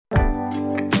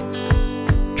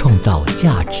造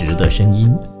价值的声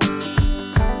音。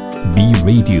B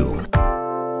Radio。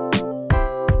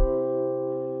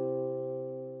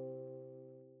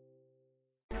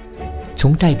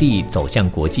从在地走向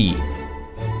国际，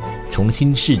从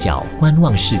新视角观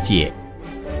望世界，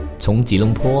从吉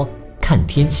隆坡看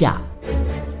天下。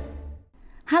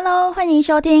Hello， 欢迎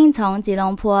收听从吉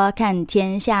隆坡看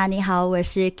天下。你好，我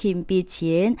是 Kim 碧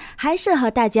琴，还是和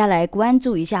大家来关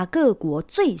注一下各国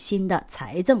最新的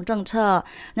财政政策。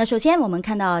那首先我们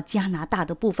看到加拿大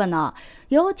的部分呢，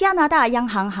由加拿大央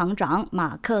行行长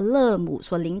马克勒姆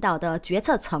所领导的决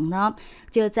策层呢，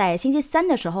就在星期三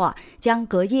的时候将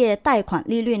隔夜贷款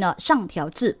利率呢上调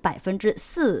至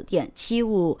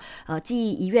 4.75%。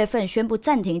继1月份宣布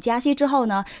暂停加息之后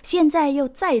呢，现在又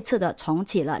再次的重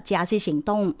启了加息行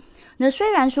动。那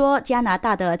虽然说加拿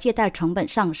大的借贷成本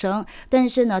上升，但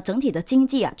是呢，整体的经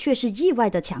济却是意外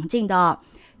的强劲的。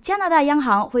加拿大央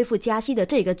行恢复加息的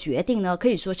这个决定呢，可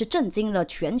以说是震惊了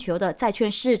全球的债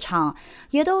券市场，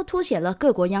也都凸显了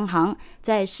各国央行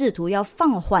在试图要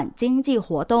放缓经济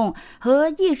活动和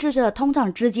抑制着通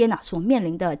胀之间所面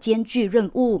临的艰巨任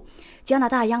务。加拿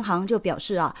大央行就表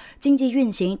示经济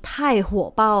运行太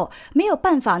火爆，没有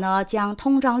办法呢将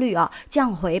通胀率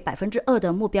降回 2%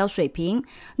 的目标水平。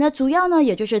那主要呢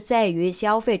也就是在于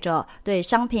消费者对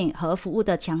商品和服务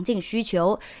的强劲需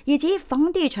求，以及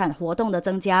房地产活动的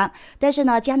增加。但是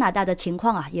呢，加拿大的情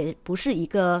况也不是一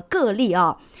个个例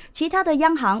其他的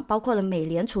央行包括了美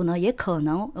联储呢，也可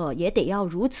能也得要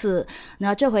如此。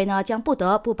那这回呢将不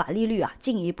得不把利率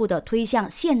进一步的推向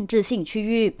限制性区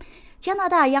域。加拿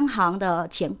大央行的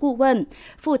前顾问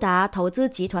富达投资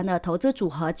集团的投资组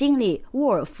合经理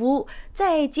沃尔夫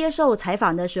在接受采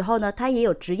访的时候呢，他也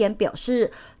有直言表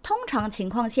示，通常情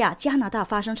况下加拿大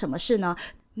发生什么事呢，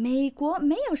美国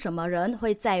没有什么人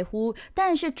会在乎，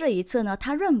但是这一次呢，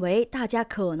他认为大家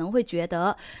可能会觉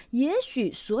得，也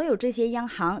许所有这些央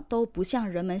行都不像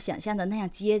人们想象的那样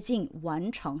接近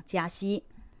完成加息。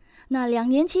那2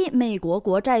年期美国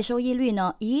国债收益率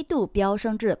呢，一度飙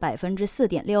升至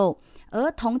 4.6%， 而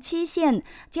同期限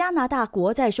加拿大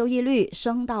国债收益率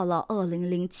升到了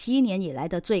2007年以来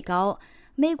的最高。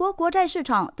美国国债市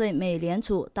场对美联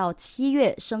储到7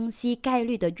月升息概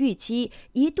率的预期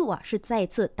一度是再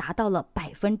次达到了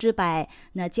100%。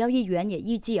那交易员也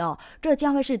预计这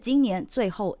将会是今年最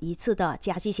后一次的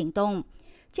加息行动。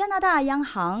加拿大央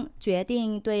行决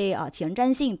定对前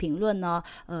瞻性评论呢，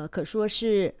可说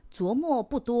是琢磨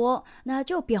不多，那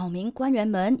就表明官员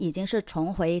们已经是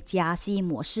重回加息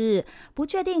模式，不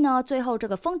确定呢最后这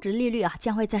个峰值利率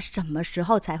将会在什么时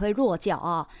候才会落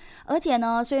脚而且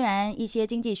呢，虽然一些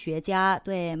经济学家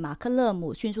对马克勒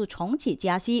姆迅速重启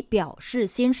加息表示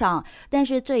欣赏，但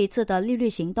是这一次的利率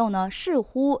行动呢，似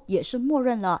乎也是默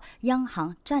认了央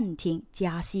行暂停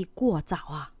加息过早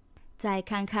再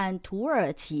看看土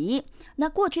耳其，那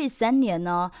过去3年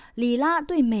呢，里拉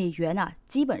对美元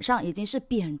基本上已经是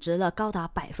贬值了高达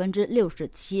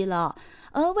 67% 了。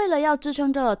而为了要支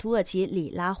撑着土耳其里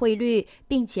拉汇率，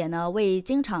并且呢为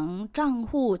经常账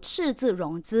户赤字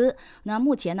融资，那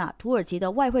目前土耳其的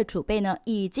外汇储备呢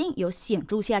已经有显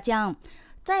著下降。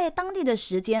在当地的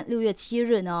时间6月7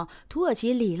日呢，土耳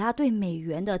其里拉对美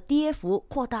元的跌幅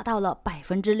扩大到了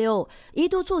 6%， 一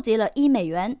度触及了1美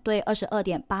元对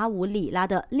 22.85 里拉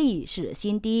的历史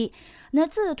新低。那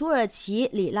自土耳其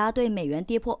里拉对美元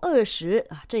跌破20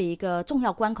这一个重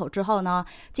要关口之后呢，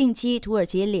近期土耳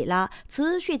其里拉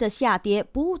持续的下跌，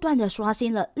不断的刷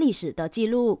新了历史的记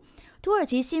录。土耳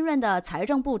其新任的财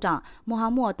政部长穆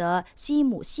罕默德西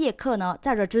姆谢克呢，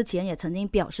在这之前也曾经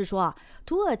表示说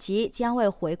土耳其将会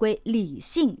回归理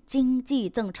性经济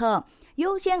政策，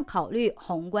优先考虑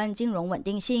宏观金融稳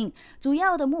定性，主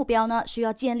要的目标呢需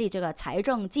要建立这个财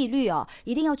政纪律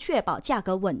一定要确保价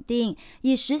格稳定，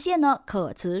以实现呢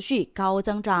可持续高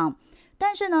增长。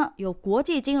但是呢，有国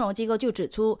际金融机构就指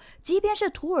出，即便是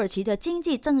土耳其的经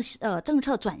济政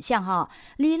策转向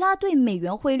里拉对美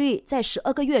元汇率在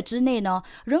12个月之内呢，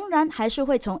仍然还是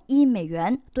会从1美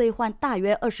元兑换大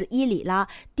约21里拉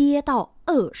跌到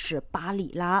28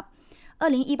里拉。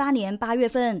2018年8月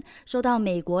份，受到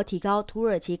美国提高土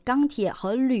耳其钢铁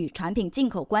和铝产品进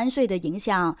口关税的影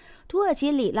响，土耳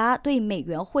其里拉对美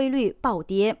元汇率暴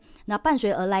跌。那伴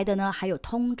随而来的呢，还有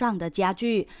通胀的加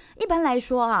剧。一般来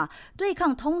说对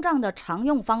抗通胀的常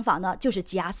用方法呢，就是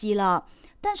加息了。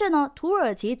但是呢，土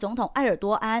耳其总统埃尔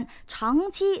多安长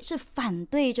期是反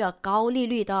对着高利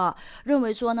率的，认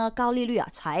为说呢，高利率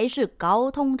才是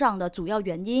高通胀的主要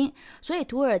原因。所以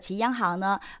土耳其央行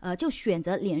呢，就选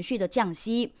择连续的降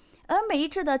息。而每一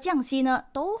次的降息呢，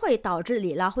都会导致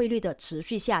里拉汇率的持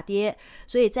续下跌。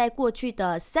所以在过去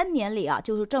的3年里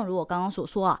就是正如我刚刚所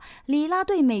说里拉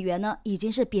对美元呢，已经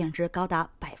是贬值高达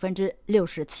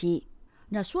67%。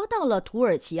那说到了土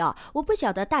耳其啊，我不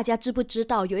晓得大家知不知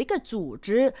道，有一个组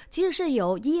织其实是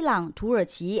由伊朗、土耳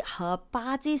其和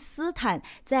巴基斯坦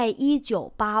在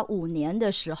1985年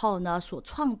的时候呢所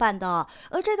创办的，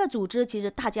而这个组织其实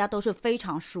大家都是非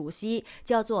常熟悉，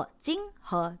叫做经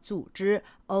合组织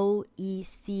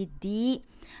OECD。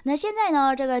那现在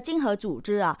呢，这个经合组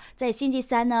织啊，在星期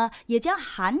三呢，也将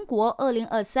韩国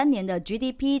2023年的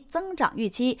GDP 增长预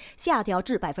期下调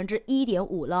至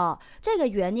 1.5% 了。这个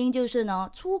原因就是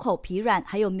呢，出口疲软，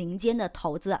还有民间的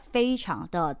投资非常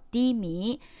的低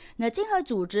迷。那经合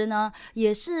组织呢，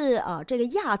也是这个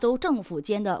亚洲政府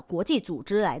间的国际组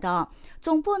织来的，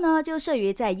总部呢就设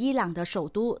于在伊朗的首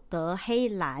都德黑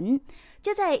兰。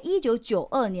就在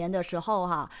1992年的时候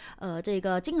这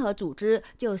个经合组织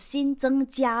就新增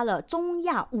加了中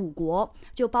亚5国，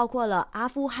就包括了阿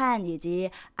富汗以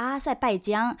及阿塞拜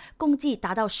疆，共计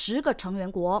达到10个成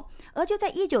员国。而就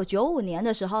在1995年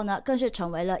的时候呢，更是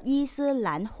成为了伊斯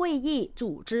兰会议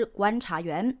组织观察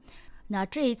员。那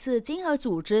这一次经合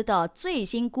组织的最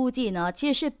新估计呢，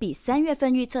其实是比3月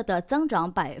份预测的增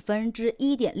长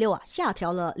 1.6% 下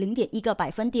调了 0.1个百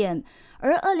分点，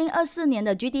而2024年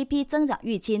的 GDP 增长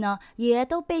预期呢，也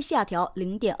都被下调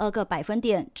 0.2个百分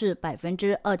点至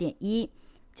 2.1%。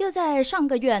就在上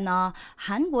个月呢，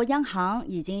韩国央行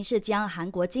已经是将韩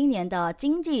国今年的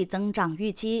经济增长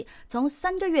预期从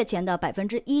3个月前的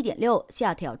 1.6%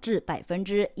 下调至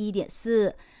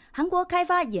 1.4%。韩国开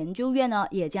发研究院呢，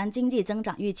也将经济增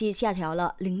长预期下调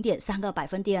了 0.3个百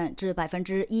分点至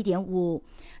 1.5%。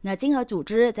那经合组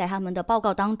织在他们的报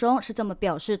告当中是这么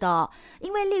表示的，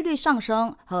因为利率上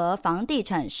升和房地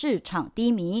产市场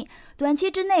低迷，短期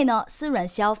之内呢，私人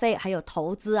消费还有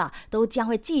投资都将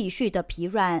会继续的疲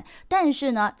软，但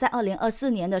是呢，在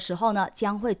2024年的时候呢，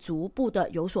将会逐步的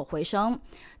有所回升。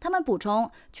他们补充，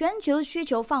全球需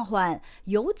求放缓，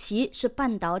尤其是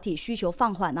半导体需求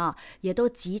放缓也都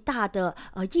极大的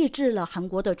抑制了韩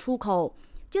国的出口。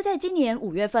就在今年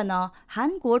5月份呢，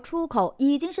韩国出口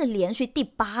已经是连续第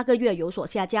8个月有所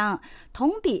下降，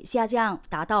同比下降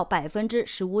达到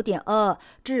 15.2%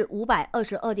 至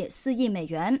 522.4亿美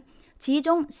元。其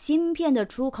中芯片的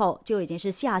出口就已经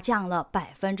是下降了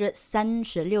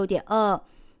 36.2%。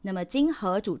那么经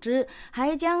合组织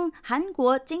还将韩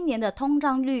国今年的通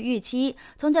胀率预期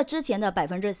从这之前的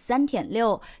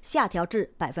 3.6% 下调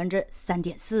至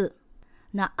 3.4%。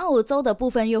那澳洲的部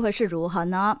分又会是如何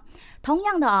呢？同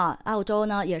样的澳洲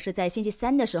呢也是在星期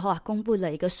三的时候公布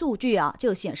了一个数据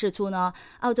就显示出呢，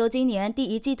澳洲今年第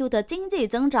一季度的经济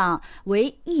增长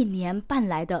为1年半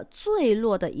来的最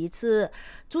弱的一次，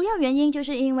主要原因就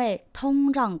是因为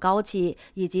通胀高企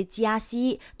以及加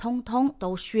息，通通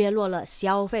都削弱了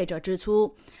消费者支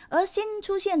出。而新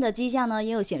出现的迹象呢，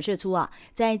也有显示出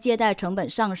在借贷成本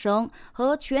上升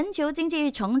和全球经济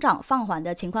成长放缓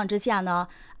的情况之下呢，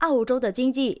澳洲的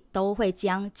经济都会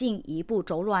将进一步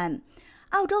走软。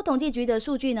澳洲统计局的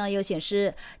数据呢，有显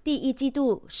示第一季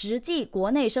度实际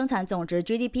国内生产总值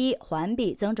GDP 环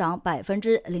比增长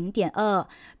 0.2%，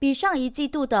 比上一季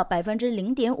度的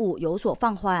 0.5% 有所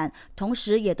放缓，同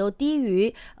时也都低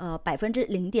于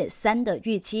0.3% 的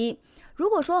预期。如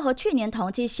果说和去年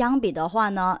同期相比的话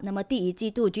呢，那么第一季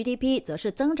度 GDP 则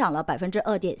是增长了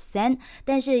 2.3%，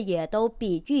 但是也都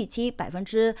比预期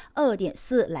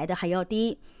 2.4% 来的还要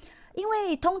低。因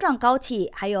为通胀高企，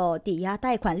还有抵押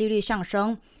贷款利率上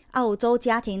升，澳洲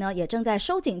家庭呢也正在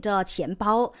收紧着钱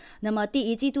包。那么第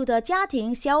一季度的家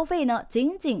庭消费呢，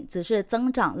仅只是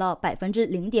增长了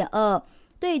 0.2%，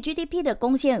 对 GDP 的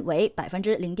贡献为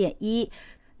 0.1%。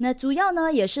那主要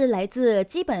呢也是来自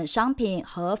基本商品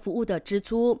和服务的支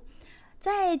出。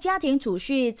在家庭储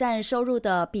蓄占收入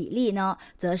的比例呢，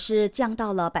则是降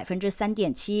到了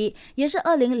 3.7%， 也是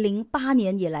2008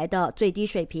年以来的最低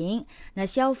水平。那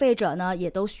消费者呢，也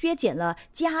都削减了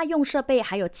家用设备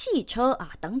还有汽车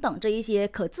等等这一些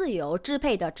可自由支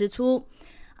配的支出。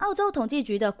澳洲统计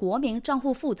局的国民账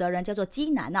户负责人叫做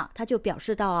基南他就表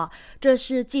示到这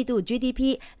是季度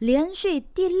GDP 连续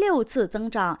第6次增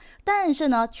长，但是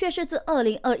呢，却是自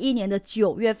2021年的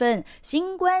9月份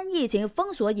新冠疫情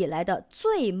封锁以来的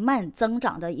最慢增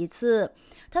长的一次。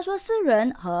他说，私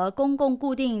人和公共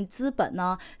固定资本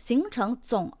呢，形成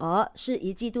总额是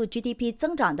一季度 GDP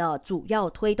增长的主要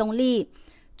推动力。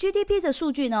GDP 的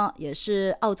数据呢，也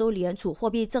是澳洲联储货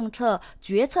币政策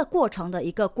决策过程的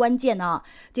一个关键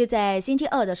就在星期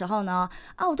二的时候呢，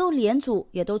澳洲联储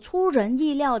也都出人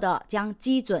意料的将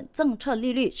基准政策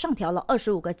利率上调了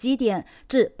25个基点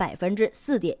至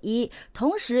 4.1%，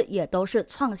 同时也都是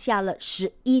创下了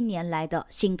11年来的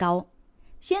新高。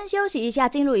先休息一下，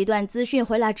进入一段资讯，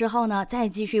回来之后呢，再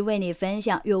继续为你分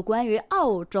享有关于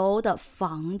澳洲的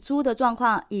房租的状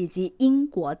况，以及英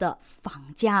国的房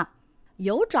价。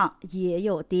有涨也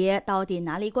有跌，到底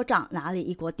哪里一国涨，哪里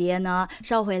一国跌呢？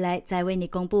稍回来再为你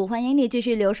公布。欢迎你继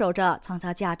续留守着创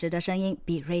造价值的声音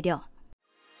Be Radio，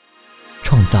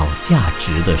 创造价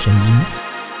值的声音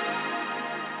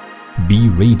Be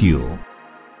Radio。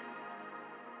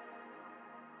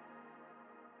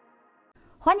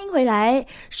欢迎回来。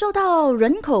受到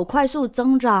人口快速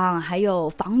增长还有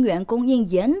房源供应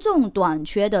严重短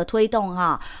缺的推动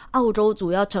澳洲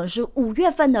主要城市5月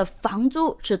份的房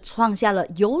租是创下了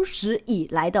有史以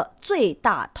来的最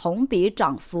大同比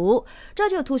涨幅，这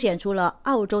就凸显出了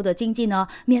澳洲的经济呢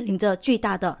面临着巨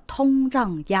大的通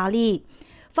胀压力。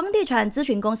房地产咨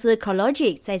询公司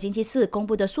CoreLogic 在星期四公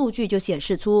布的数据就显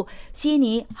示出，悉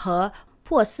尼和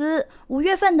珀斯5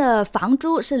月份的房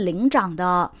租是零涨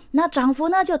的，那涨幅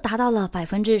呢就达到了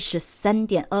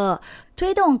 13.2%，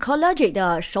 推动 CoreLogic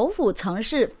的首府城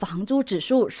市房租指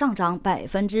数上涨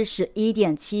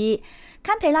 11.7%。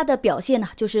 堪培拉的表现呢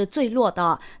就是最弱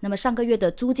的，那么上个月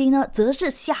的租金呢则是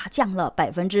下降了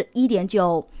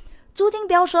 1.9%。租金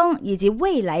飙升以及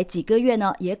未来几个月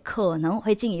呢也可能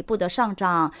会进一步的上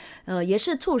涨，也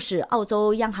是促使澳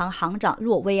洲央行行长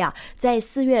洛威在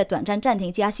4月短暂暂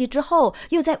停加息之后，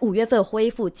又在5月份恢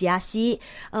复加息，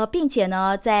并且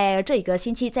呢在这个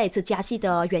星期再一次加息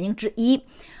的原因之一。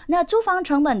那租房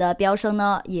成本的飙升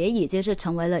呢也已经是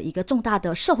成为了一个重大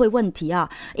的社会问题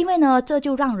因为呢这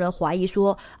就让人怀疑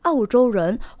说澳洲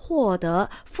人获得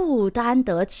负担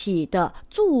得起的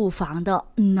住房的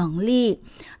能力。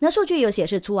那数据有显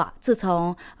示出自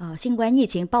从新冠疫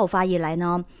情爆发以来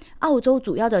呢，澳洲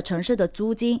主要的城市的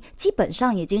租金基本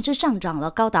上已经是上涨了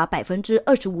高达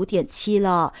 25.7%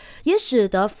 了，也使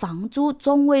得房租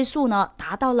中位数呢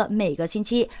达到了每个星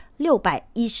期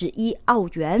611澳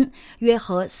元，约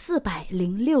合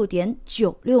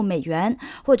 406.96 美元，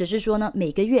或者是说呢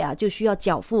每个月就需要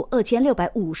缴付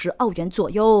2650澳元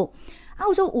左右。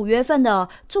澳洲5月份的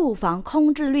住房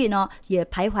空置率呢也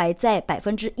徘徊在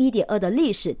 1.2% 的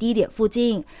历史低点附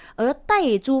近，而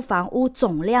待租房屋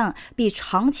总量比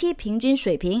长期平均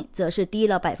水平则是低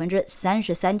了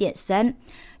 33.3%。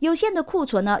 有限的库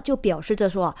存呢就表示着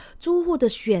说租户的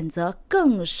选择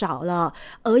更少了，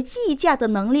而议价的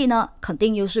能力呢肯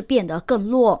定又是变得更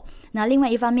弱。那另外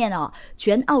一方面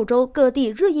全澳洲各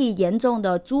地日益严重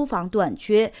的租房短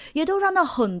缺也都让到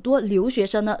很多留学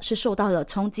生呢是受到了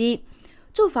冲击。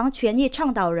住房权益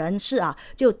倡导人士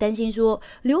就担心说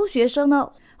留学生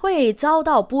呢会遭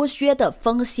到剥削的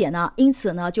风险因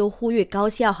此呢就呼吁高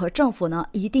校和政府呢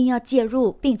一定要介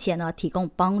入，并且呢提供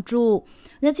帮助。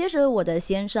那其实我的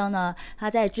先生呢他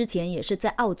在之前也是在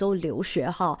澳洲留学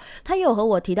他也有和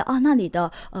我提到那里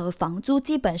的房租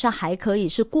基本上还可以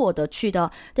是过得去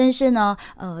的，但是呢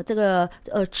这个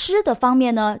吃的方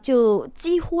面呢就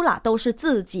几乎都是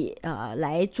自己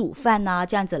来煮饭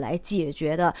这样子来解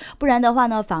决的，不然的话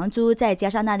呢房租再加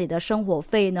上那里的生活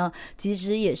费呢其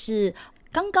实也是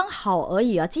刚刚好而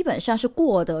已基本上是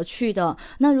过得去的。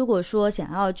那如果说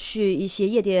想要去一些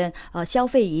夜店消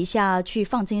费一下，去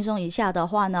放轻松一下的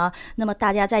话呢，那么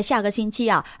大家在下个星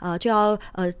期就要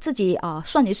自己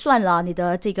算一算了，你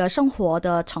的这个生活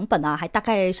的成本还大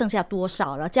概剩下多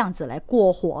少了，这样子来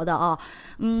过活的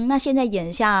那现在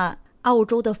眼下澳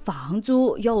洲的房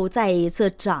租又再一次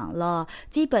涨了，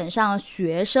基本上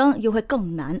学生又会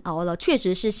更难熬了。确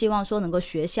实是希望说能够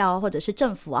学校或者是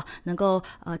政府能够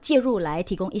介入来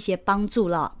提供一些帮助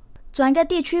了。转个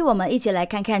地区，我们一起来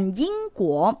看看英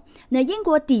国。那英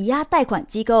国抵押贷款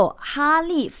机构哈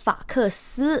利法克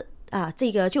斯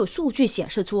这个就有数据显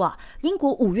示出英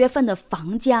国5月份的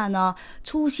房价呢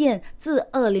出现自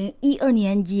2012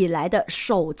年以来的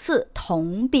首次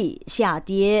同比下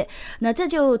跌。那这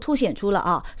就凸显出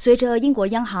了随着英国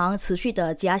央行持续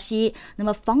的加息，那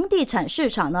么房地产市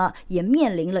场呢也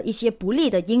面临了一些不利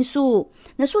的因素。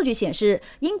那数据显示，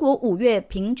英国5月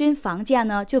平均房价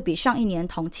呢就比上一年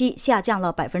同期下降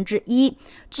了 1%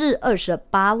 至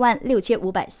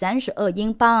286532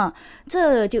英镑，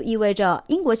这就意味着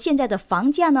英国现在的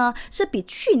房价呢是比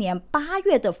去年8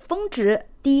月的峰值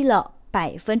低了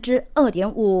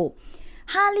 2.5%。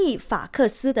哈利法克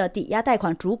斯的抵押贷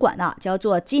款主管叫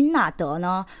做金纳德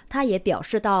呢，他也表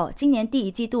示到今年第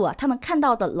一季度他们看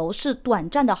到的楼市短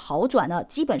暂的好转呢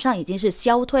基本上已经是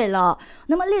消退了，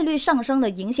那么利率上升的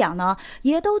影响呢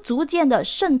也都逐渐的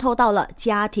渗透到了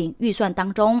家庭预算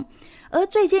当中。而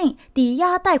最近抵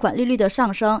押贷款利率的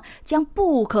上升将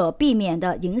不可避免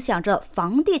地影响着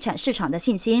房地产市场的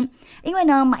信心，因为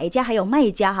呢买家还有卖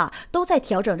家都在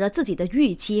调整着自己的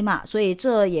预期嘛，所以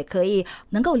这也可以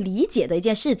能够理解的一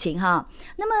件事情哈。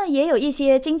那么也有一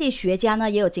些经济学家呢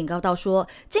也有警告到说，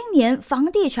今年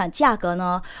房地产价格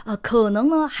呢可能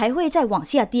呢还会再往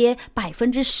下跌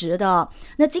10%的。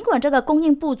那尽管这个供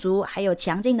应不足还有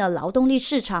强劲的劳动力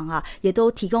市场也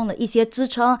都提供了一些支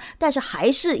撑，但是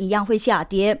还是一样会下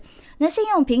跌。那信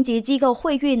用评级机构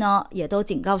惠誉呢也都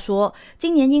警告说，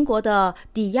今年英国的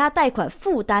抵押贷款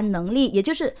负担能力，也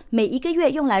就是每一个月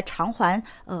用来偿还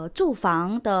住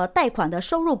房的贷款的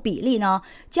收入比例呢，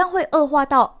将会恶化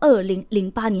到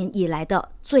2008年以来的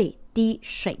最低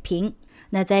水平。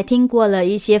那在听过了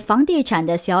一些房地产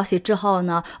的消息之后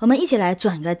呢，我们一起来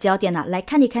转个焦点来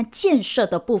看一看建设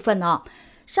的部分呢。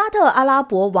沙特阿拉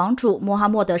伯王储穆罕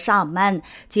默德沙尔曼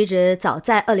其实早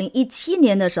在2017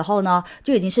年的时候呢，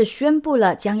就已经是宣布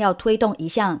了将要推动一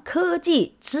项科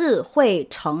技智慧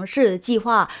城市计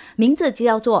划，名字就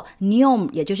叫做 NEOM，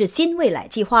 也就是新未来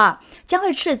计划，将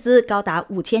会斥资高达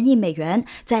5000亿美元，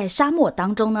在沙漠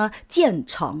当中呢建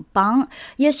城邦，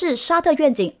也是沙特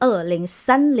愿景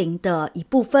2030的一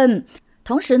部分。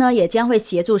同时呢，也将会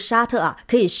协助沙特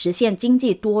可以实现经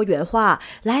济多元化，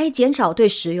来减少对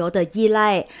石油的依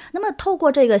赖。那么透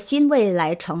过这个新未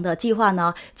来城的计划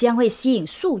呢，将会吸引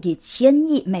数以千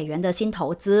亿美元的新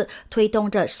投资，推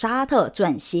动着沙特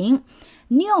转型。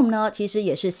NEOM 呢，其实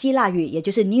也是希腊语，也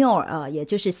就是 New， 也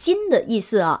就是新的意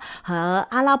思和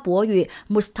阿拉伯语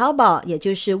Mustaqbal， 也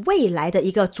就是未来的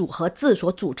一个组合字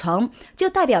所组成，就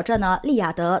代表着呢利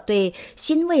雅得对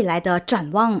新未来的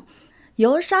展望。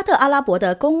由沙特阿拉伯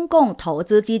的公共投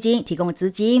资基金提供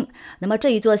资金。那么这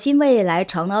一座新未来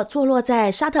城呢，坐落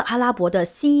在沙特阿拉伯的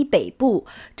西北部，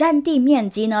占地面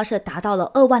积呢是达到了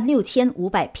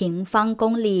26500平方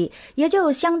公里，也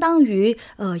就相当于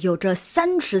有着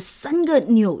33个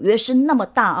纽约市那么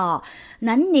大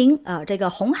南临这个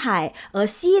红海，而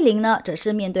西临呢则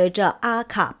是面对着阿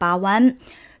卡巴湾。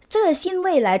这个新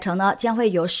未来城呢，将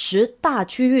会由10大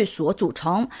区域所组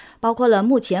成，包括了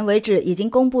目前为止已经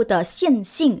公布的线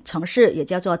性城市，也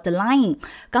叫做 The Line，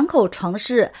 港口城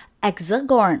市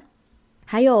Hexagon，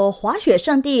 还有滑雪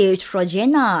胜地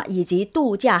Trojana 以及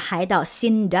度假海岛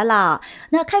Cinderella。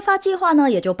 那开发计划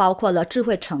呢，也就包括了智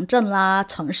慧城镇啦、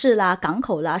城市啦、港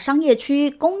口啦、商业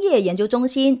区、工业研究中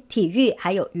心、体育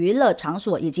还有娱乐场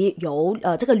所以及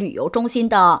这个旅游中心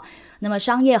的。那么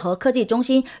商业和科技中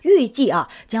心预计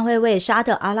将会为沙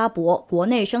特阿拉伯国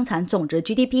内生产总值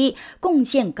GDP 贡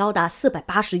献高达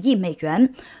480亿美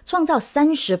元，创造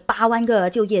38万个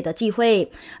就业的机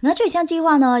会。那这项计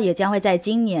划呢，也将会在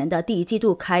今年的第一季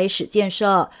度开始建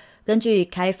设。根据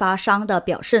开发商的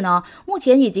表示呢，目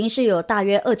前已经是有大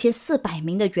约2400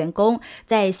名的员工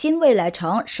在新未来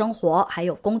城生活还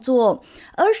有工作，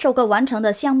而首个完成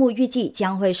的项目预计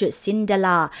将会是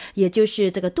Cinderella， 也就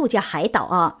是这个度假海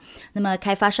岛那么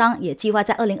开发商也计划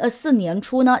在2024年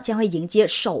初呢，将会迎接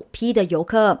首批的游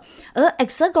客。而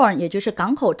Hexagon 也就是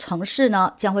港口城市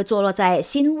呢，将会坐落在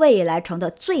新未来城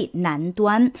的最南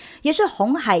端，也是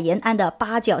红海沿岸的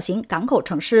八角形港口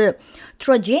城市。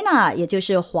Trojana 也就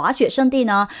是滑雪胜地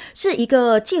呢，是一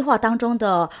个计划当中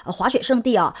的滑雪胜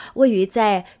地位于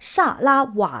在萨拉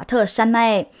瓦特山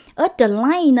脉。而 The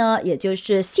Line 呢，也就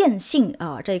是线性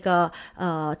这个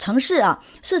城市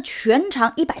是全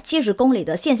长170公里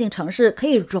的线性城市，可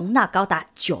以容纳高达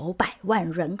900万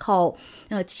人口。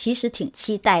其实挺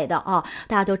期待的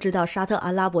大家都知道沙特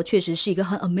阿拉伯确实是一个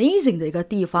很 amazing 的一个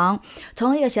地方，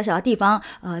从一个小小的地方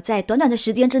在短短的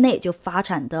时间之内就发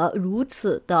展得如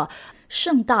此的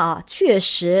盛大确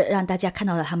实让大家看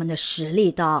到了他们的实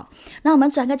力的。那我们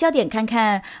转个焦点看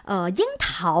看樱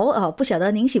桃不晓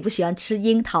得您喜不喜欢吃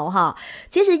樱桃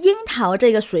其实樱桃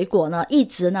这个水果呢，一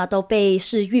直呢都被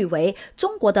视誉为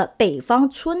中国的北方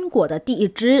春果的第一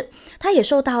支，它也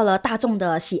受到了大众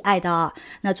的喜爱的。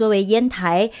那作为烟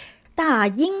台大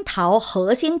樱桃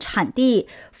核心产地，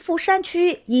富山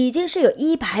区已经是有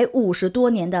150多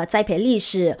年的栽培历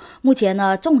史，目前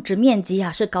呢种植面积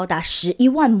是高达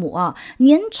11万亩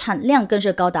年产量更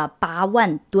是高达8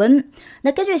万吨。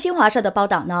那根据新华社的报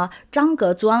道呢，张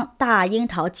格庄大樱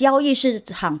桃交易市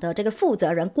场的这个负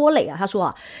责人郭磊他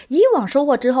说以往收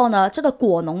获之后呢，这个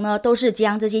果农呢都是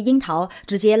将这些樱桃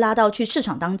直接拉到去市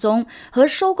场当中，和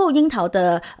收购樱桃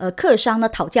的客商呢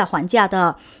讨价还价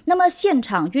的。那么现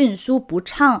场运输不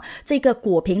畅，这个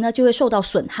果瓶呢就会受到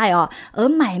损害而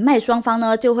买卖双方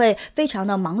呢就会非常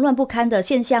的忙乱不堪的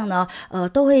现象呢，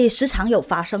都会时常有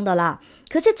发生的啦。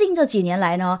可是近这几年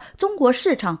来呢，中国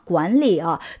市场管理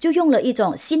就用了一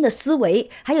种新的思维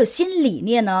还有新理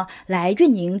念呢，来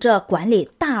运营着管理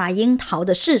大樱桃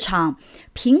的市场，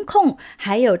品控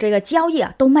还有这个交易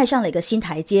都迈上了一个新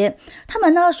台阶。他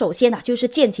们呢首先就是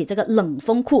建起这个冷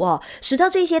风库使到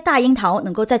这些大樱桃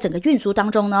能够在整个运输当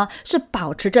中呢是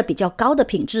保持着比较高的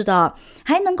品质的，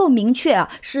还能够明确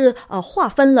是划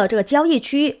分了这个交易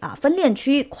区分链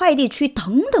区、快递区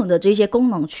等等的这些功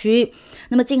能区。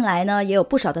那么近来呢，也有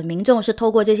不少的民众是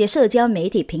透过这些社交媒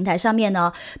体平台上面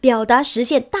呢，表达实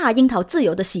现大樱桃自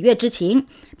由的喜悦之情，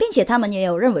并且他们也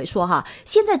有认为说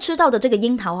现在吃到的这个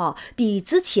樱桃比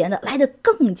之前的来得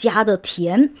更加的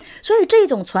甜，所以这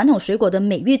种传统水果的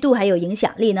美誉度还有影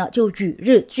响力呢，就与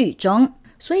日俱增。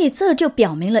所以这就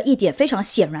表明了一点非常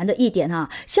显然的一点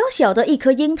小小的一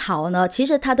颗樱桃呢，其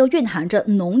实它都蕴含着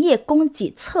农业供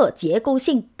给侧结构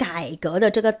性改革的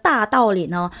这个大道理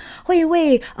呢，会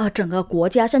为整个国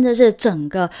家甚至是整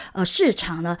个市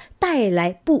场呢带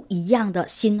来不一样的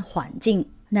新环境。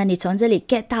那你从这里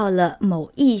get 到了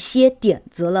某一些点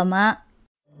子了吗？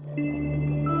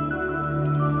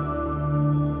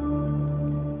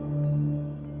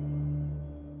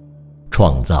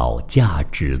创造价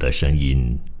值的声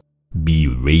音 Be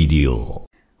Radio。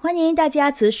 欢迎大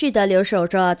家持续的留守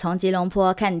着从吉隆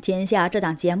坡看天下这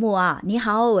档节目你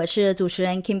好，我是主持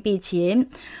人 Kim 碧琴。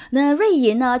那瑞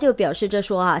银呢就表示着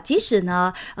说即使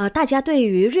呢大家对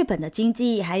于日本的经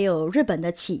济还有日本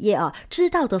的企业知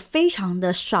道的非常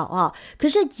的少可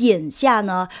是眼下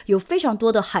呢有非常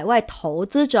多的海外投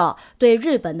资者对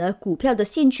日本的股票的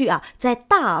兴趣在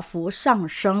大幅上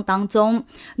升当中。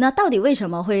那到底为什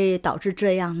么会导致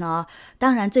这样呢？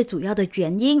当然最主要的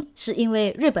原因是因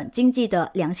为日本经济的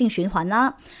良性循环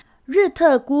啦，日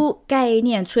特估概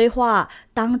念催化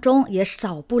当中也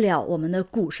少不了我们的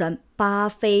股神巴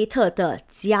菲特的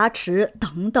加持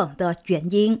等等的原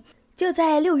因。就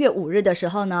在6月5日的时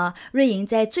候呢，瑞银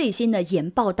在最新的研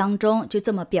报当中就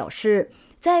这么表示，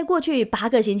在过去8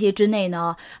个星期之内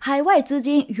呢，海外资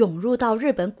金涌入到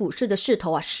日本股市的势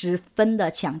头十分的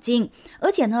强劲，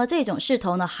而且呢这种势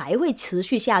头呢还会持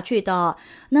续下去的。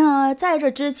那在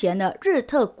这之前呢，日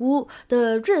特估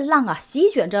的日浪席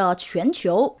卷着全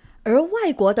球，而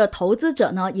外国的投资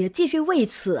者呢也继续为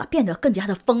此变得更加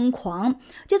的疯狂。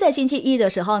就在星期一的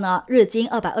时候呢，日经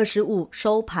225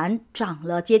收盘涨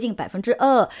了接近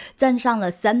 2%， 站上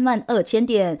了32000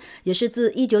点，也是自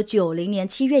1990年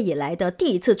7月以来的第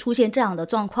一次出现这样的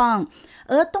状况。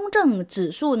而东证指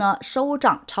数呢收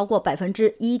涨超过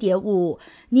 1.5%，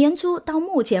 年初到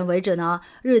目前为止呢，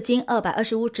日经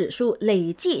225指数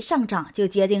累计上涨就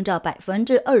接近着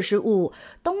 25%，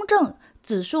 东证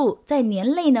指数在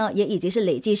年内呢也已经是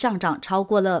累计上涨超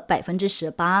过了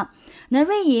 18%。 那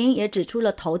瑞银也指出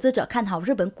了投资者看好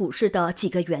日本股市的几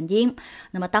个原因。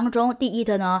那么当中第一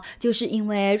的呢，就是因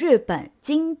为日本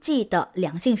经济的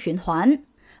良性循环。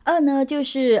二呢，就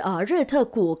是日特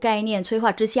股概念催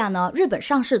化之下呢，日本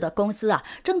上市的公司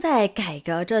正在改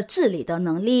革着治理的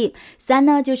能力。三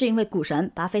呢，就是因为股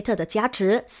神巴菲特的加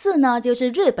持。四呢，就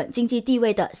是日本经济地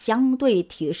位的相对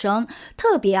提升，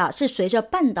特别是随着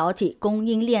半导体供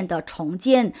应链的重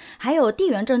建，还有地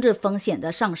缘政治风险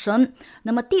的上升。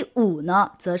那么第五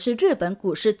呢，则是日本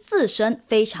股市自身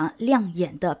非常亮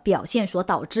眼的表现所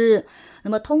导致。那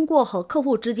么通过和客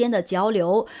户之间的交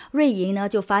流，瑞银呢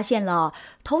就发现了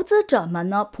投资者们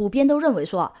呢普遍都认为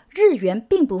说日元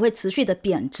并不会持续的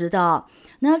贬值的。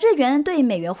那日元对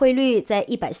美元汇率在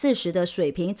140的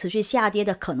水平持续下跌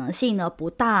的可能性呢不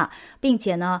大，并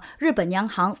且呢日本央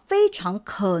行非常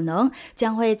可能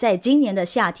将会在今年的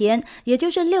夏天，也就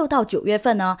是6到9月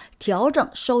份呢调整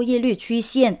收益率曲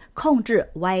线，控制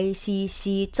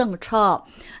YCC 政策。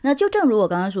那就正如我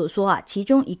刚刚所说其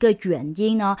中一个原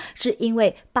因呢是因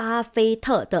为巴菲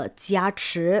特的加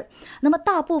持。那么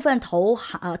大部分投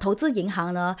资银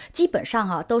行呢基本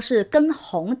上都是跟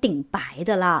红顶白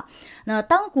的啦。那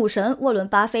当股神沃伦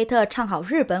巴菲特唱好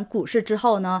日本股市之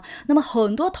后呢，那么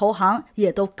很多投行也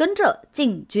都跟着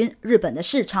进军日本的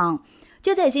市场。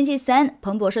就在星期三，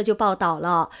彭博社就报道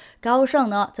了，高盛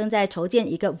呢正在筹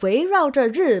建一个围绕着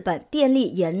日本电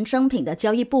力衍生品的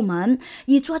交易部门，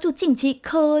以抓住近期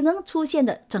可能出现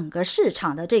的整个市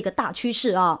场的这个大趋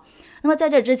势那么在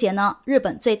这之前呢，日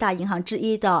本最大银行之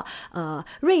一的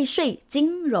瑞穗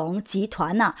金融集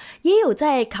团也有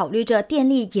在考虑着电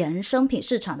力衍生品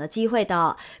市场的机会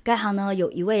的。该行呢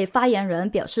有一位发言人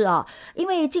表示因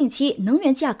为近期能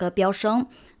源价格飙升，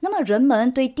那么人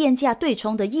们对电价对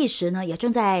冲的意识呢，也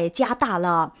正在加大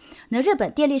了。那日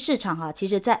本电力市场其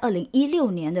实在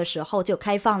2016年的时候就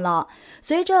开放了，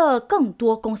随着更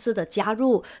多公司的加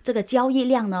入，这个交易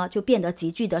量呢就变得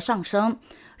急剧的上升。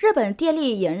日本电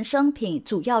力衍生品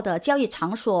主要的交易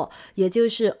场所，也就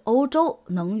是欧洲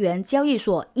能源交易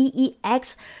所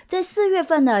EEX， 在4月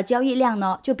份的交易量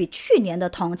呢，就比去年的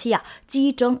同期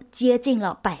激增接近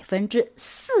了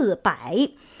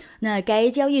400%。那该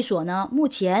交易所呢，目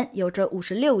前有着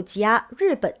56家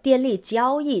日本电力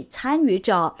交易参与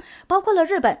者，包括了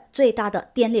日本最大的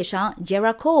电力商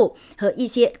JERA 和一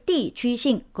些地区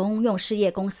性公用事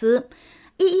业公司。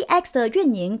EEX 的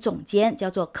运营总监叫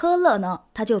做科勒呢，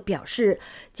他就表示，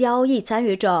交易参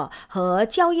与者和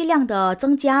交易量的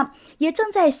增加，也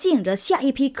正在吸引着下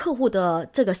一批客户的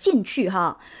这个兴趣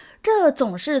哈。这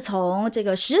总是从这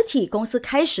个实体公司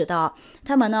开始的，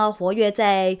他们呢活跃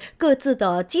在各自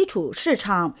的基础市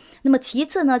场。那么其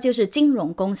次呢就是金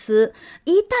融公司，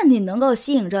一旦你能够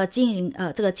吸引着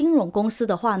这个金融公司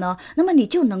的话呢，那么你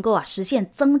就能够实现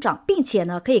增长，并且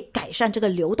呢可以改善这个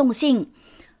流动性。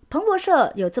彭博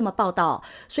社有这么报道，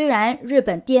虽然日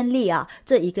本电力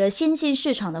这一个新兴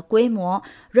市场的规模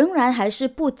仍然还是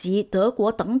不及德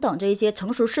国等等这一些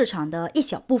成熟市场的一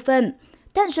小部分，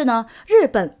但是呢，日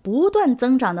本不断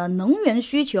增长的能源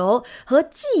需求和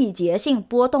季节性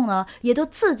波动呢，也都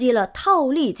刺激了套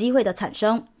利机会的产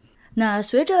生。那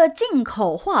随着进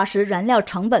口化石燃料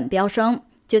成本飙升，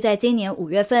就在今年5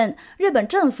月份，日本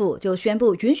政府就宣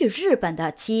布允许日本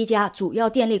的7家主要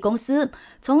电力公司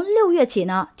从6月起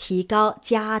呢提高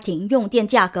家庭用电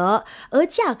价格，而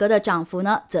价格的涨幅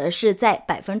呢则是在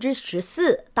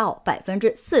14%到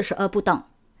42%不等。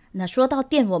那说到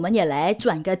电，我们也来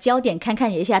转个焦点，看看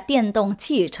一下电动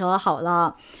汽车好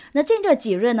了。那近这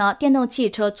几日呢，电动汽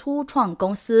车初创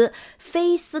公司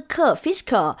菲斯克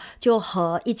就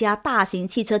和一家大型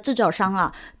汽车制造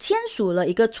商签署了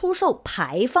一个出售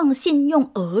排放信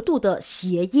用额度的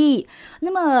协议。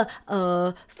那么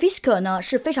菲斯克呢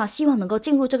是非常希望能够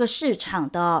进入这个市场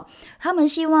的，他们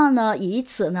希望呢以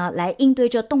此呢来应对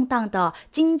这动荡的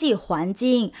经济环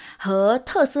境和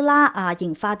特斯拉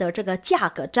引发的这个价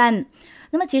格战。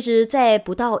那么其实在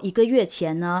不到1个月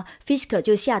前呢， Fisker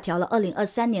就下调了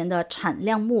2023年的产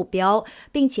量目标，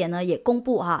并且呢也公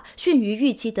布逊于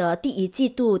预期的第1季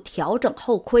度调整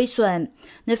后亏损。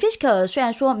那 Fisker 虽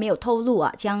然说没有透露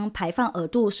将排放额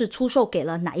度是出售给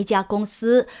了哪一家公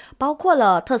司，包括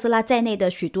了特斯拉在内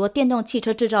的许多电动汽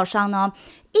车制造商呢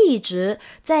一直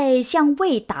在向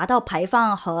未达到排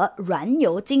放和燃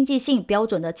油经济性标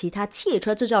准的其他汽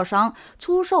车制造商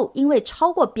出售因为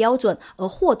超过标准而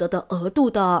获得的额度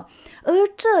的，而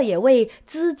这也为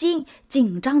资金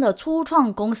紧张的初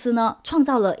创公司呢创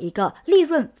造了一个利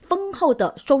润丰厚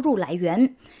的收入来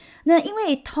源。那因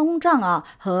为通胀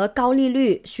和高利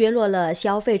率削弱了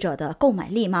消费者的购买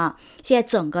力嘛，现在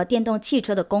整个电动汽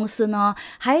车的公司呢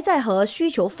还在和需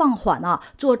求放缓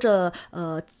做着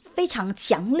非常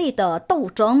强烈的斗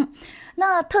争。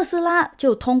那特斯拉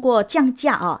就通过降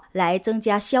价来增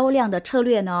加销量的策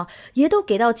略呢，也都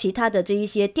给到其他的这一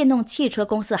些电动汽车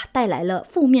公司带来了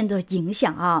负面的影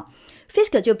响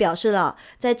Fisker 就表示了，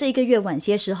在这个月晚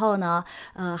些时候呢，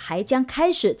还将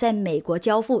开始在美国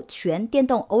交付全电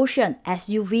动 Ocean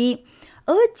SUV，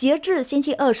 而截至星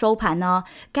期二收盘呢，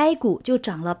该股就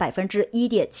涨了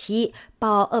 1.7%，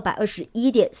 报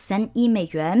 221.31 美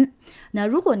元。那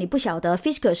如果你不晓得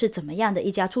Fisker 是怎么样的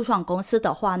一家初创公司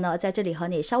的话呢，在这里和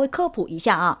你稍微科普一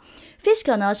下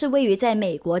Fisker 呢是位于在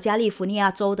美国加利福尼亚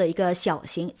州的一个小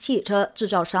型汽车制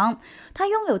造商，它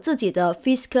拥有自己的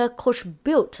Fisker Coach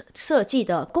Built 设计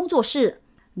的工作室。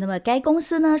那么该公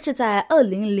司呢是在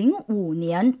2005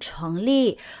年成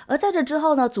立，而在这之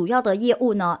后呢，主要的业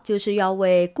务呢就是要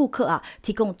为顾客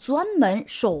提供专门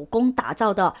手工打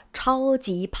造的超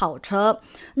级跑车。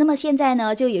那么现在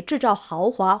呢就以制造豪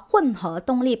华混合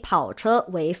动力跑车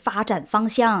为发展方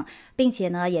向，并且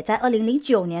呢也在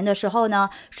2009年的时候呢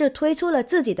是推出了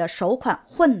自己的首款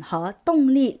混合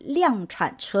动力量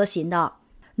产车型的。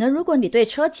那如果你对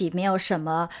车企没有什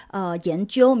么研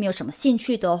究，没有什么兴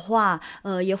趣的话，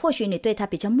也或许你对它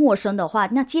比较陌生的话，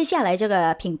那接下来这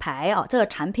个品牌这个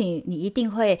产品你一定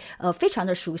会非常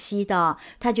的熟悉的，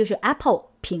它就是 Apple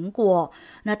苹果。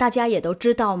那大家也都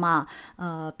知道嘛，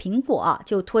苹果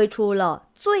就推出了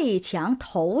最强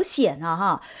头显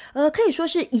可以说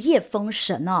是一夜封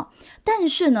神但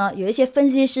是呢，有一些分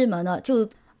析师们呢就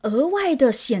额外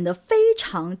的显得非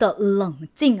常的冷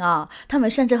静他们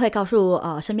甚至会告诉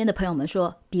身边的朋友们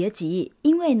说，别急，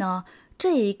因为呢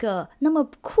这一个那么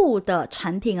酷的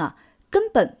产品根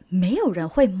本没有人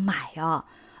会买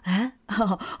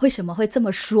为什么会这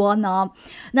么说呢？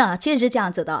那其实是这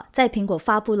样子的，在苹果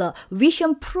发布了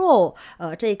Vision Pro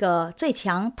这个最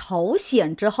强头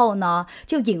显之后呢，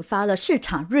就引发了市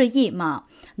场热议嘛。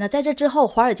那在这之后，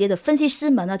华尔街的分析师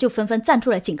们呢就纷纷站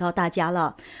出来警告大家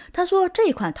了。他说这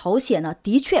一款头显呢，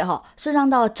的确是让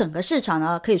到整个市场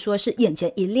呢可以说是眼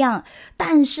前一亮，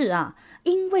但是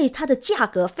因为它的价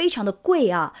格非常的贵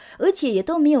而且也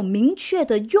都没有明确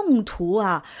的用途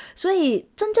所以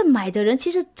真正买的人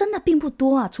其实真的并不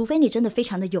多除非你真的非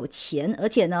常的有钱，而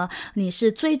且呢你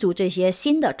是追逐这些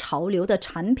新的潮流的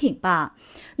产品吧。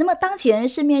那么当前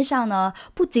市面上呢，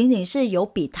不仅仅是有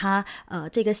比它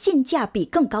这个性价比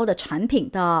更高的产品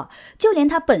的，就连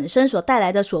它本身所带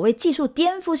来的所谓技术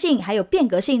颠覆性还有变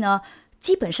革性呢，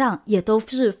基本上也都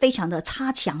是非常的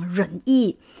差强人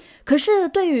意。可是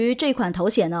对于这款头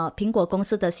显呢，苹果公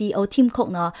司的 CEO Tim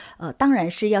Cook 呢，当然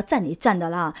是要赞一赞的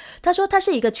啦。他说它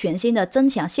是一个全新的增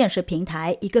强现实平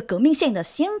台，一个革命性的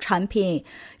新产品，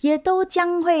也都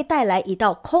将会带来一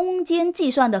道空间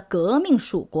计算的革命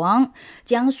曙光，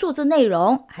将数字内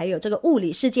容还有这个物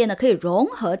理世界呢可以融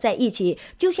合在一起，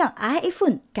就像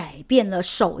iPhone 改变了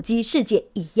手机世界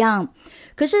一样。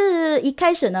可是一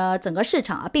开始呢，整个市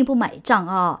场并不买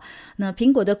账那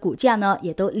苹果的股价呢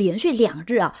也都连续2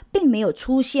日并没有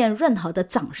出现任何的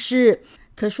涨势。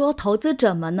可说投资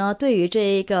者们呢，对于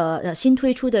这个新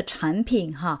推出的产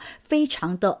品非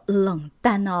常的冷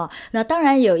淡那当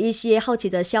然有一些好奇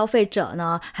的消费者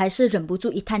呢，还是忍不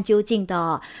住一探究竟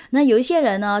的。那有一些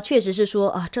人呢，确实是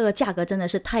说这个价格真的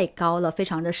是太高了，非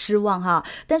常的失望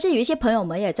但是有一些朋友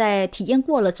们也在体验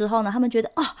过了之后呢，他们觉得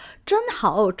真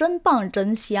好，真棒，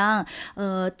真香。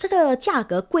这个价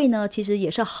格贵呢，其实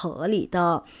也是合理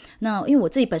的。那因为我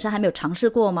自己本身还没有尝试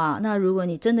过嘛，那如果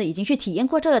你真的已经去体验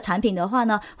过这个产品的话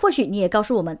呢，或许你也告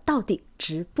诉我们到底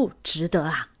值不值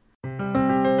得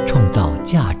创造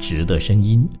价值的声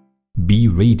音 B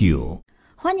Radio。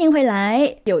 欢迎回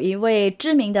来。有一位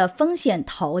知名的风险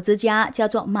投资家叫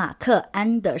做马克·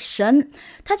安德森，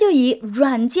他就以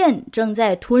软件正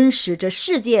在吞噬着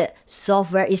世界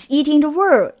Software is eating the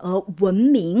world 而闻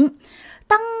名。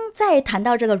当在谈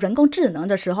到这个人工智能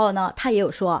的时候呢，他也有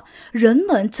说人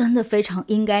们真的非常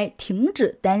应该停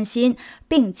止担心，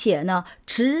并且呢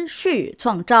持续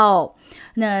创造。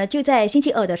那就在星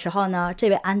期二的时候呢，这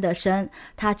位安德森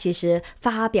他其实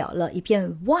发表了一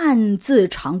篇万字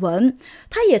长文，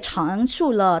他也阐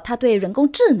述了他对人工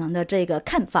智能的这个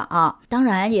看法当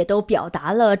然也都表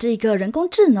达了这个人工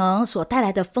智能所带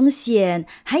来的风险，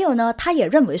还有呢他也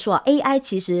认为说 AI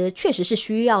其实确实是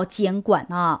需要监管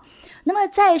那么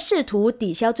在试图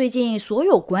抵消最近所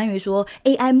有关于说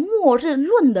AI 末日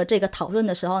论的这个讨论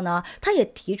的时候呢，他也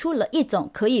提出了一种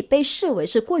可以被视为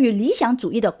是过于理想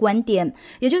主义的观点。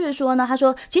也就是说呢，他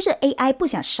说其实 AI 不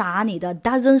想杀你的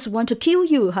doesn't want to kill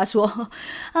you。 他说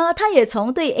他也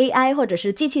从对 AI 或者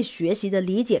是机器学习的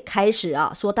理解开始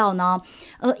说到呢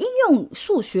应用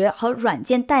数学和软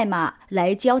件代码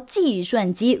来教计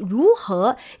算机如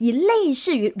何以类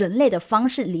似于人类的方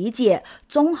式理解、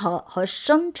综合和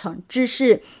生成知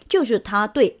识，就是他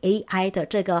对 AI 的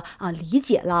这个理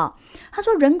解了。他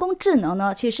说人工智能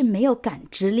呢其实是没有感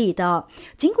知力的，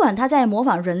尽管他在模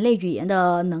仿人类语言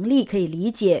的能力可以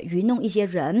理解愚弄一些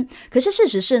人，可是事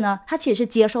实是呢，他其实是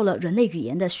接受了人类语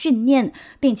言的训练，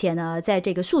并且呢在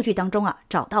这个数据当中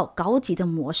找到高级的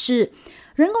模式。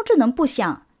人工智能不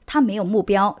想，他没有目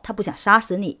标，他不想杀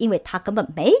死你，因为他根本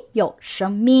没有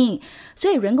生命。所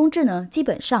以人工智能基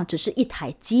本上只是一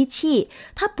台机器，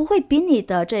它不会比你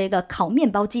的这个烤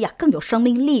面包机更有生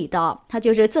命力的。他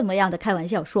就是这么样的开玩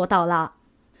笑说到啦。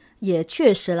也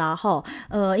确实啦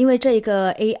因为这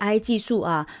个 AI 技术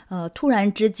突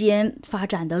然之间发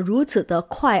展得如此的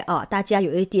快大家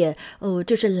有一点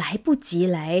就是来不及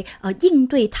来应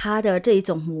对它的这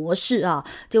种模式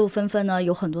就纷纷呢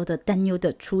有很多的担忧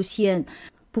的出现。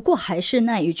不过还是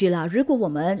那一句啦，如果我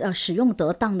们使用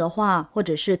得当的话，或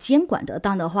者是监管得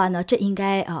当的话呢，这应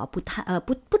该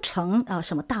不成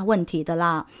什么大问题的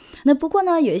啦。那不过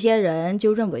呢，有一些人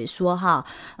就认为说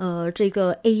这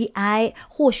个 AI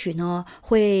或许呢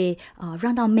会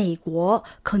让到美国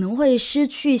可能会失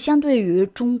去相对于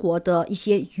中国的一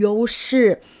些优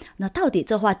势。那到底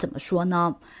这话怎么说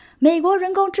呢？美国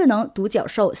人工智能独角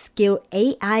兽 Skill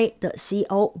AI 的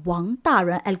CEO 王大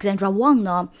人 Alexandra Wang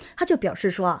呢，他就表示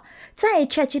说在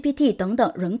ChatGPT 等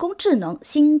等人工智能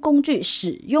新工具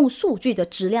使用数据的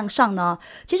质量上呢，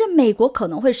其实美国可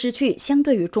能会失去相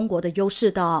对于中国的优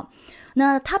势的。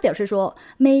那他表示说，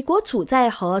美国处在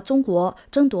和中国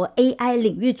争夺 AI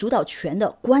领域主导权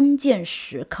的关键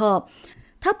时刻。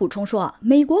他补充说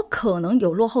美国可能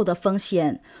有落后的风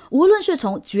险，无论是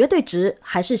从绝对值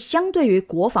还是相对于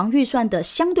国防预算的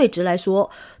相对值来说，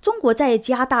中国在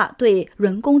加大对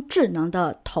人工智能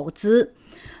的投资。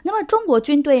那么中国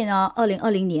军队呢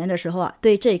，2020年的时候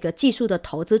对这个技术的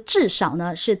投资至少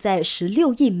呢是在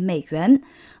16亿美元，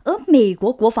而美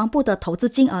国国防部的投资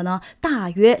金额呢，大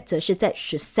约则是在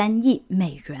13亿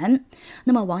美元。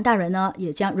那么王大人呢，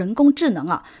也将人工智能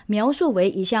描述为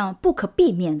一项不可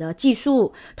避免的技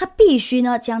术，它必须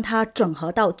呢将它整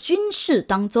合到军事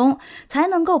当中，才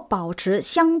能够保持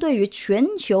相对于全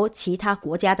球其他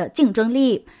国家的竞争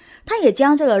力。他也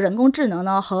将这个人工智能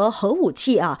呢和核武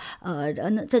器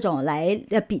这种来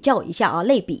比较一下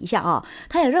类比一下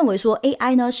他也认为说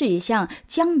AI 呢是一项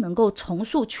将能够重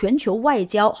塑全球外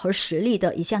交和实力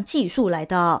的一项技术来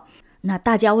的。那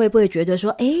大家会不会觉得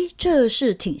说这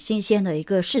是挺新鲜的一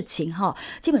个事情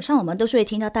基本上我们都是会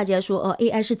听到大家说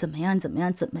AI 是怎么样，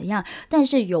但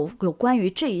是有关于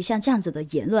这一项这样子的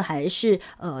言论还是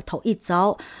头一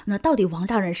遭。那到底王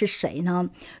大人是谁呢？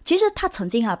其实他曾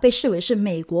经被视为是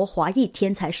美国华裔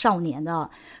天才少年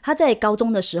的。他在高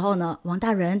中的时候呢，王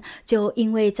大人就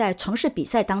因为在城市比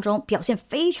赛当中表现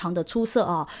非常的出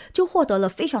色就获得了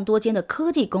非常多间的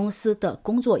科技公司的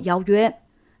工作邀约。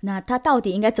那他到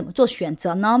底应该怎么做选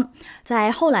择呢？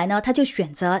在后来呢，他就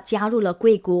选择加入了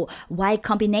硅谷 Y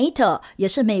Combinator， 也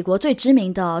是美国最知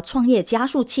名的创业加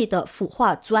速器的孵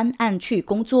化专案去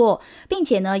工作，并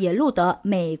且呢也入得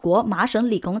美国麻省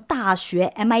理工大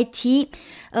学 MIT。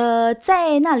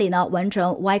在那里呢完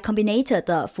成 Y Combinator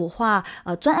的孵化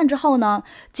专案之后呢，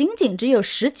仅只有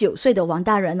19岁的王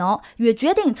大人也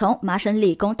决定从麻省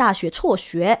理工大学辍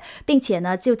学，并且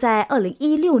呢就在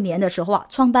2016年的时候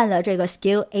创办了这个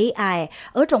Skill AI，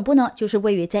 而总部呢就是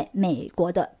位于在美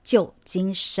国的旧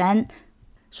金山。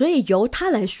所以由他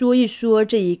来说一说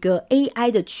这一个 AI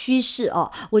的趋势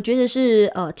我觉得是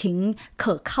挺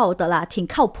可靠的啦，挺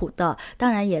靠谱的，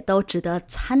当然也都值得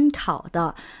参考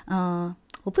的。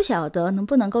我不晓得能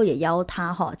不能够也邀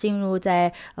他进入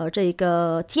在这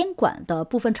个监管的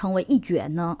部分成为一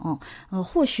员呢？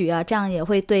或许这样也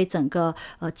会对整个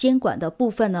监管的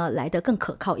部分呢来得更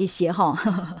可靠一些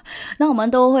那我们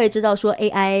都会知道说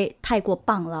AI 太过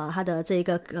棒了，它的这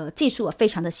个技术非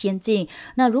常的先进。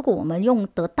那如果我们用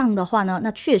得当的话呢，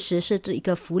那确实是一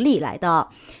个福利来的。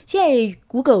现在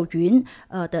Google 云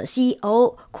的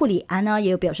CEO 库里安呢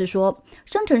也有表示说，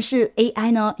生成式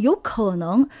AI 呢有可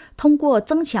能通过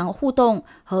增强互动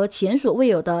和前所未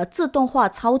有的自动化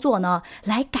操作呢，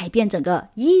来改变整个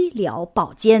医疗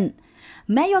保健。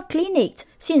Mayo Clinic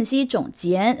信息总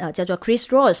监叫做 Chris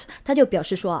Ross， 他就表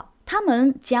示说他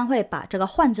们将会把这个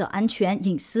患者安全、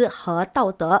隐私和道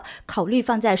德考虑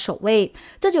放在首位。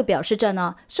这就表示着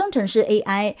呢，生成式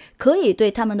AI 可以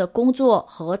对他们的工作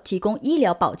和提供医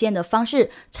疗保健的方式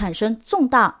产生重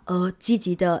大而积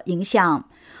极的影响。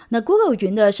那 Google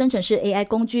云的生成式 AI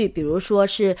工具，比如说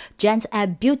是 Gen's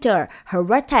App Builder 和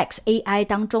Vertex AI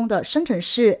当中的生成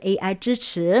式 AI 支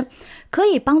持，可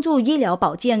以帮助医疗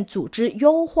保健组织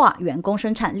优化员工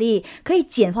生产力，可以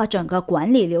简化整个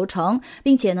管理流程，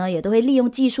并且呢也都会利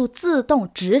用技术自动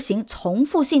执行重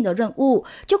复性的任务，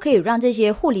就可以让这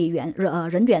些护理人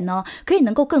员呢可以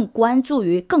能够更关注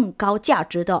于更高价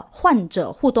值的患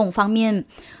者互动方面。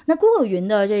那 Google 云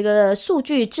的这个数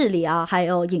据治理还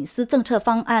有隐私政策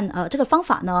方案这个方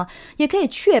法呢，也可以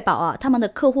确保他们的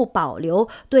客户保留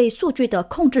对数据的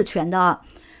控制权的。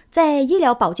在医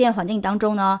疗保健环境当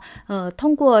中呢，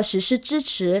通过实施支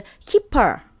持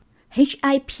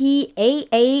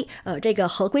HIPAA 这个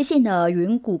合规性的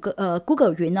云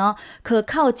Google 云呢，可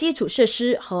靠基础设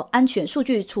施和安全数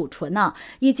据储存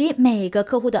以及每个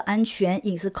客户的安全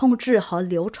隐私控制和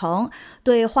流程，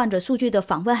对患者数据的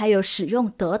访问还有使用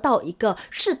得到一个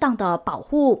适当的保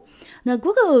护。那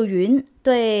Google 云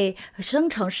对生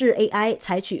成式 AI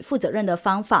采取负责任的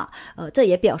方法，这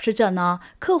也表示着呢，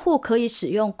客户可以使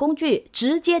用工具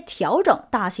直接调整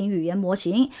大型语言模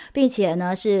型，并且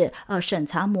呢是审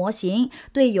查模型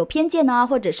对有偏见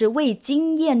或者是未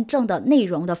经验证的内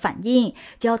容的反应，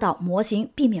教导模型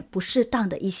避免不适当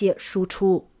的一些输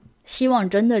出。希望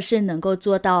真的是能够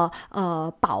做到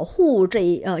保护这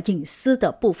隐私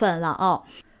的部分了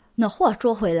那话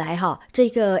说回来这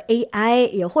个 AI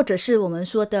也或者是我们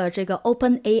说的这个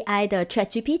OpenAI 的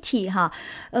ChatGPT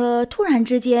突然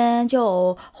之间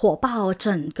就火爆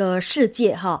整个世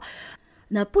界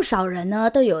那不少人呢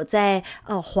都有在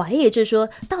怀疑，就是说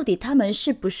到底他们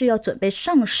是不是要准备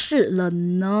上市了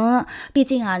呢？毕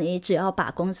竟啊，你只要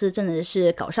把公司真的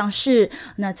是搞上市，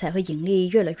那才会盈利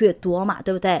越来越多嘛，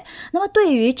对不对？那么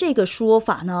对于这个说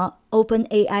法呢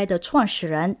，OpenAI 的创始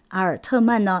人阿尔特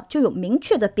曼呢就有明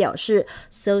确的表示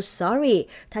So sorry，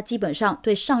 他基本上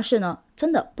对上市呢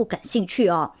真的不感兴趣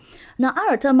哦。那阿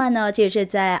尔特曼呢，就是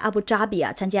在阿布扎比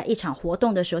参加一场活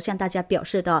动的时候向大家表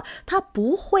示的，他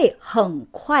不会很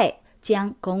快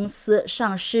将公司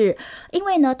上市，因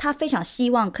为呢他非常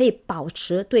希望可以保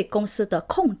持对公司的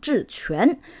控制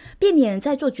权，避免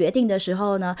在做决定的时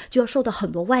候呢就要受到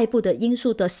很多外部的因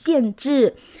素的限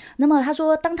制。那么他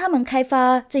说，当他们开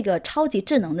发这个超级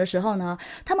智能的时候呢，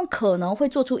他们可能会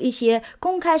做出一些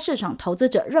公开市场投资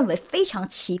者认为非常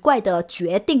奇怪的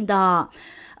决定的。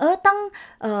而当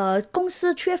公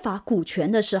司缺乏股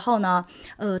权的时候呢，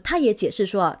他也解释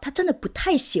说他真的不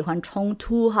太喜欢冲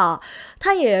突哈。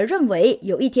他也认为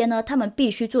有一天呢，他们必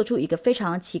须做出一个非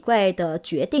常奇怪的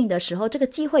决定的时候，这个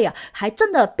机会还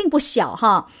真的并不小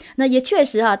哈。那也确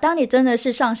实当你真的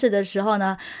是上市的时候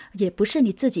呢，也不是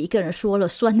你自己一个人说了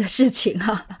算的事情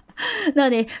哈。那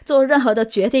你做任何的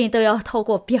决定都要透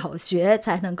过表决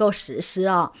才能够实施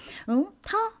啊。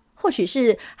他或许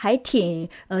是还挺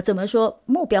怎么说，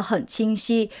目标很清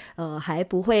晰，还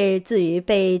不会至于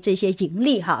被这些盈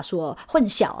利所混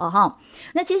淆哈。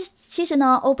那其实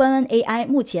呢 OpenAI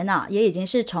目前也已经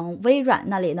是从微软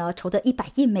那里呢筹得100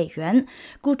亿美元，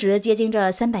估值接近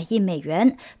这300亿美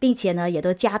元，并且呢也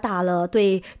都加大了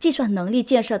对计算能力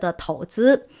建设的投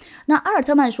资。那阿尔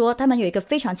特曼说，他们有一个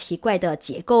非常奇怪的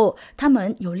结构，他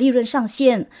们有利润上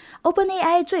限。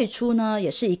OpenAI 最初呢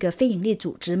也是一个非营利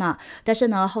组织嘛，但是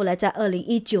呢后来在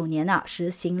2019年实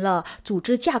行了组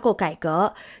织架构改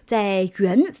革，在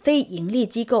原非营利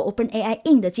机构 OpenAI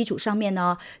Inc 的基础上面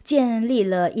呢，建立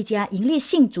了一家营利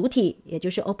性主体，也就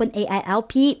是 OpenAI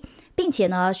LP， 并且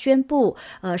呢宣布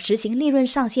实行利润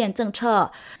上限政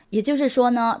策，也就是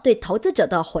说呢对投资者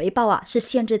的回报是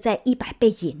限制在100倍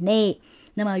以内。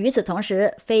那么与此同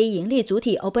时，非营利主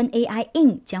体 OpenAI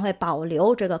Inc 将会保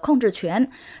留这个控制权，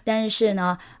但是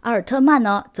呢阿尔特曼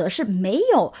呢则是没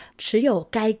有持有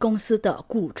该公司的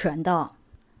股权的。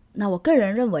那我个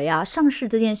人认为上市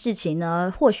这件事情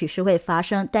呢或许是会发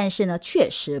生，但是呢确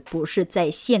实不是在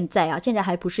现在现在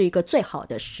还不是一个最好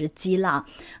的时机啦，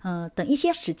等一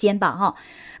些时间吧哈。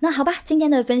那好吧，今天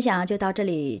的分享就到这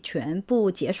里全部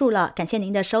结束了，感谢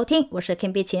您的收听，我是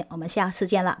Kim 碧琴，我们下次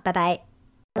见了，拜拜。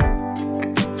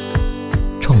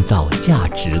创造价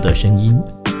值的声音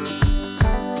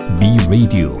B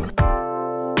Radio